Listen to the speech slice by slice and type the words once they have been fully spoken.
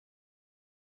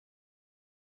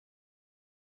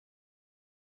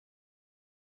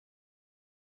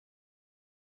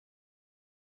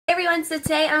everyone, so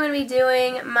today I'm going to be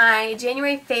doing my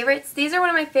January favorites. These are one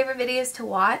of my favorite videos to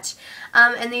watch,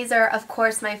 and these are of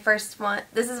course my first one.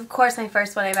 This is of course my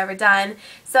first one I've ever done,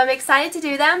 so I'm excited to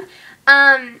do them.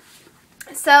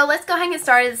 So let's go ahead and get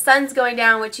started. The sun's going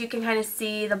down, which you can kind of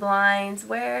see the blinds.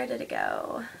 Where did it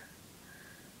go?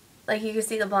 Like you can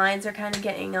see the blinds are kind of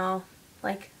getting all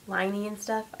like liney and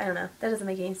stuff. I don't know. That doesn't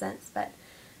make any sense, but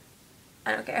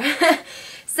I don't care.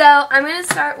 So I'm going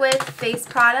to start with face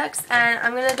products, and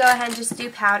I'm going to go ahead and just do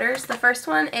powders. The first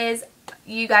one is,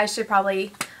 you guys should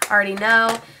probably already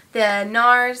know, the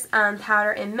Nars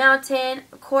powder in Mountain.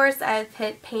 Of course, I've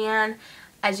hit pan,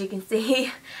 as you can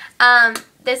see.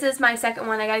 This is my second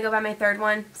one. I got to go buy my third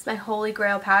one. It's my Holy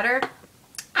Grail powder.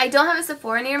 I don't have a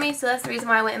Sephora near me, so that's the reason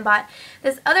why I went and bought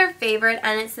this other favorite,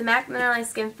 and it's the MAC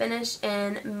Mineralized Skin Finish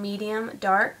in Medium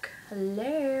Dark.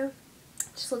 Hello.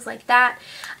 Just looks like that.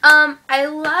 I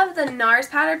love the Nars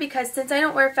powder because since I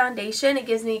don't wear foundation, it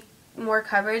gives me more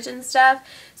coverage and stuff,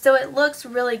 so it looks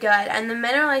really good. And the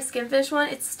Mineralized Skin Finish one,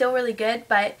 it's still really good,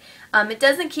 but it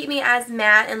doesn't keep me as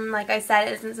matte, and like I said,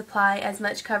 it doesn't supply as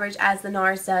much coverage as the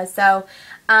Nars does. So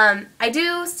I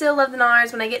do still love the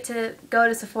Nars. When I get to go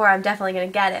to Sephora, I'm definitely going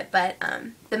to get it, but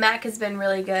the MAC has been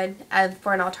really good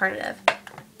for an alternative.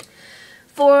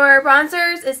 For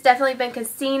bronzers, it's definitely been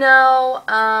Concealor.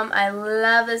 I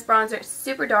love this bronzer. It's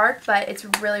super dark, but it's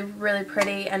really, really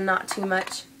pretty and not too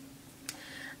much.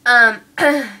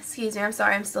 Excuse me, I'm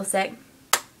sorry, I'm still sick.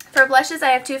 For blushes,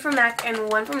 I have two from MAC and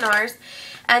one from Nars.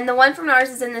 And the one from Nars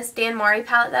is in this Dan Mari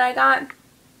palette that I got.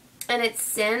 And it's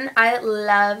Sin. I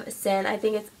love Sin. I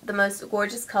think it's the most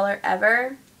gorgeous color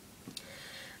ever.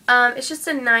 It's just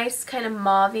a nice kind of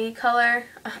mauve-y color.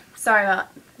 Sorry about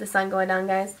the sun going down,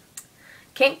 guys.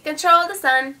 Can't control the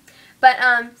sun. But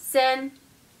Sin,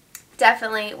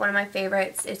 definitely one of my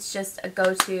favorites. It's just a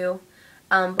go-to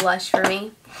blush for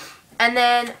me. And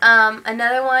then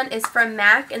another one is from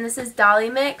MAC, and this is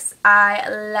Dollymix. I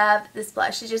love this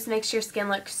blush. It just makes your skin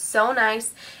look so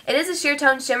nice. It is a sheer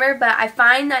tone shimmer, but I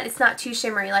find that it's not too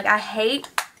shimmery. Like I hate,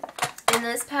 in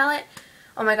this palette,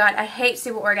 oh my god, I hate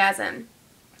Super Orgasm.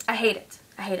 I hate it.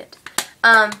 I hate it.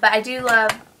 But I do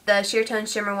love the sheer tone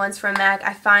shimmer ones from MAC.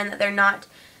 I find that they're not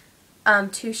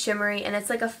too shimmery, and it's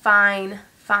like a fine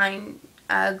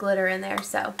glitter in there,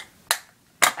 so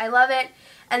I love it.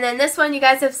 And then this one you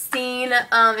guys have seen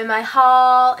in my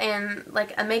haul and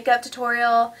like a makeup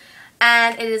tutorial,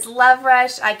 and it is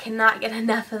Loverush. I cannot get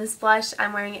enough of this blush.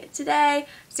 I'm wearing it today.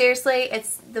 Seriously,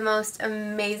 it's the most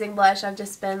amazing blush. I've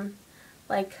just been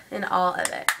like in awe of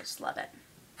it. I just love it.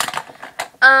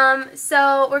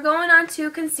 So we're going on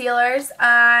to concealers.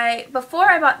 Before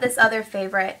I bought this other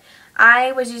favorite,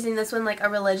 I was using this one like a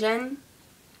religion.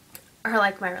 Or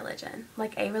like my religion.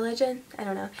 Like a religion? I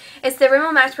don't know. It's the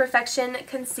Rimmel Match Perfection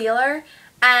Concealer.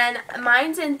 And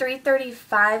mine's in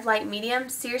 335 light medium.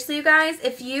 Seriously, you guys,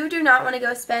 if you do not want to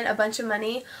go spend a bunch of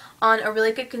money on a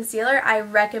really good concealer, I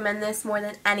recommend this more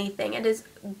than anything. It is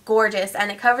gorgeous,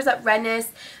 and it covers up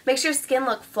redness, makes your skin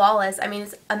look flawless. I mean,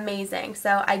 it's amazing.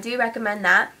 So I do recommend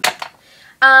that.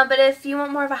 But if you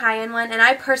want more of a high-end one, and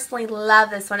I personally love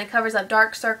this one, it covers up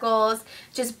dark circles,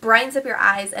 just brightens up your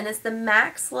eyes, and it's the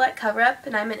MAC Select Cover-Up,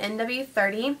 and I'm an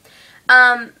NW30.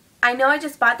 I know I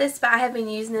just bought this, but I have been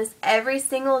using this every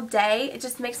single day. It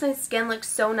just makes my skin look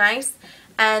so nice,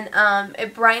 and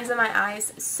it brightens up my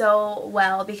eyes so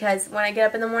well, because when I get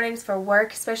up in the mornings for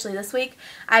work, especially this week,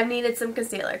 I've needed some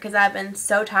concealer because I've been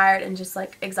so tired and just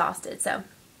like exhausted. So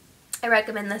I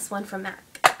recommend this one from MAC.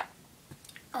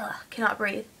 Ugh, cannot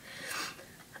breathe.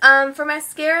 For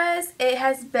mascaras, it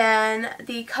has been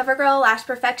the Covergirl Lash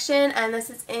Perfection, and this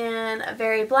is in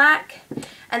Very Black.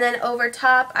 And then over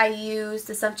top, I use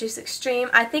the Sumptuous Extreme.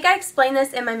 I think I explained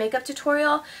this in my makeup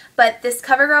tutorial, but this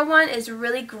Covergirl one is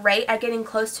really great at getting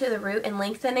close to the root and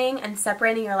lengthening and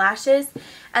separating your lashes.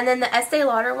 And then the Estee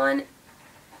Lauder one,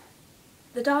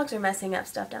 the dogs are messing up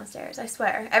stuff downstairs, I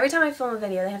swear. Every time I film a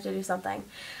video, they have to do something.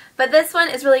 But this one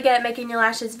is really good at making your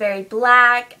lashes very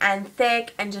black and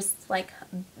thick and just like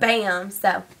bam.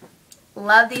 So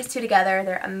love these two together.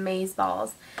 They're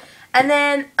amazeballs. And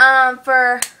then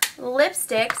for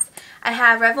lipsticks, I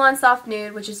have Revlon Soft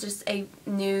Nude, which is just a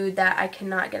nude that I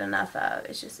cannot get enough of.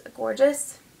 It's just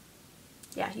gorgeous.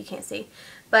 Yeah, you can't see.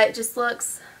 But it just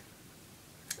looks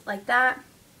like that.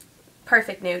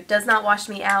 Perfect nude. Does not wash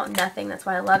me out. Nothing. That's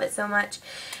why I love it so much.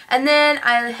 And then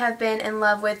I have been in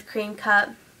love with Creme Cup.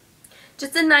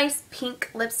 Just a nice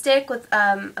pink lipstick with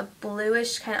a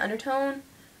bluish kind of undertone.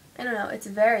 I don't know. It's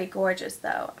very gorgeous,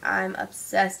 though. I'm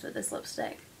obsessed with this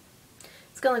lipstick.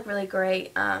 It's going to look really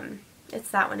great.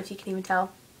 It's that one, if you can even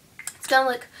tell. It's going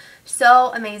to look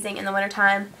so amazing in the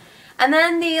wintertime. And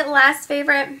then the last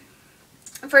favorite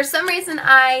For some reason,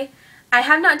 I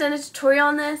have not done a tutorial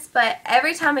on this, but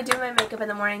every time I do my makeup in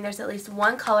the morning, there's at least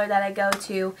one color that I go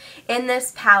to in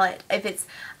this palette. If it's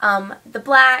the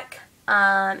black,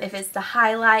 if it's the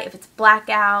highlight, if it's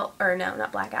blackout, or no,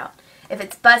 not blackout. If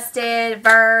it's busted,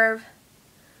 Verve,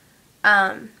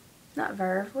 not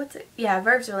Verve, what's it? Yeah,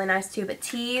 Verve's really nice too, but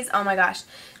Tease, oh my gosh.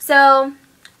 So,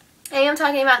 I am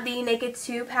talking about the Naked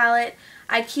 2 palette.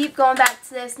 I keep going back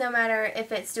to this no matter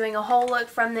if it's doing a whole look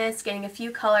from this, getting a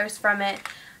few colors from it.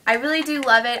 I really do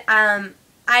love it.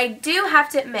 I do have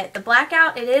to admit, the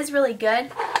blackout, it is really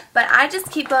good, but I just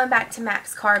keep going back to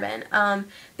Max Carbon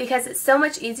because it's so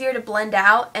much easier to blend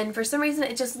out, and for some reason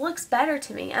it just looks better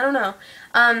to me. I don't know.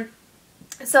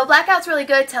 So blackout's really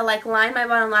good to like line my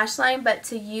bottom lash line, but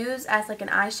to use as like an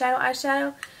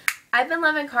eyeshadow, I've been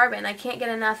loving Carbon. I can't get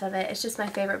enough of it. It's just my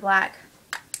favorite black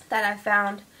that I've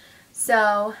found.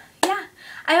 So, yeah.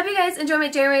 I hope you guys enjoyed my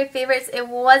January favorites. It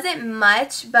wasn't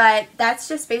much, but that's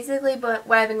just basically what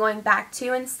I've been going back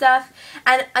to and stuff.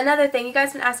 And another thing, you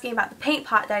guys have been asking about the paint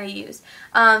pot that I use.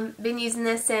 Been using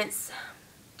this since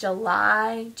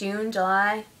June,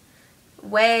 July.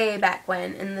 Way back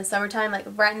when, in the summertime, like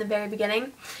right in the very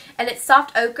beginning. And it's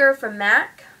Soft Ochre from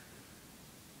MAC.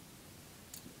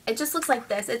 It just looks like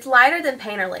this. It's lighter than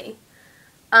Painterly.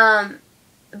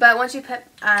 But once you put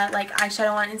like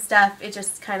eyeshadow on and stuff, it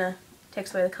just kind of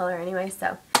takes away the color anyway.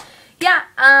 So yeah,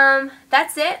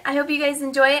 that's it. I hope you guys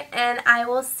enjoy it, and I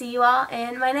will see you all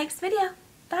in my next video.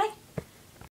 Bye.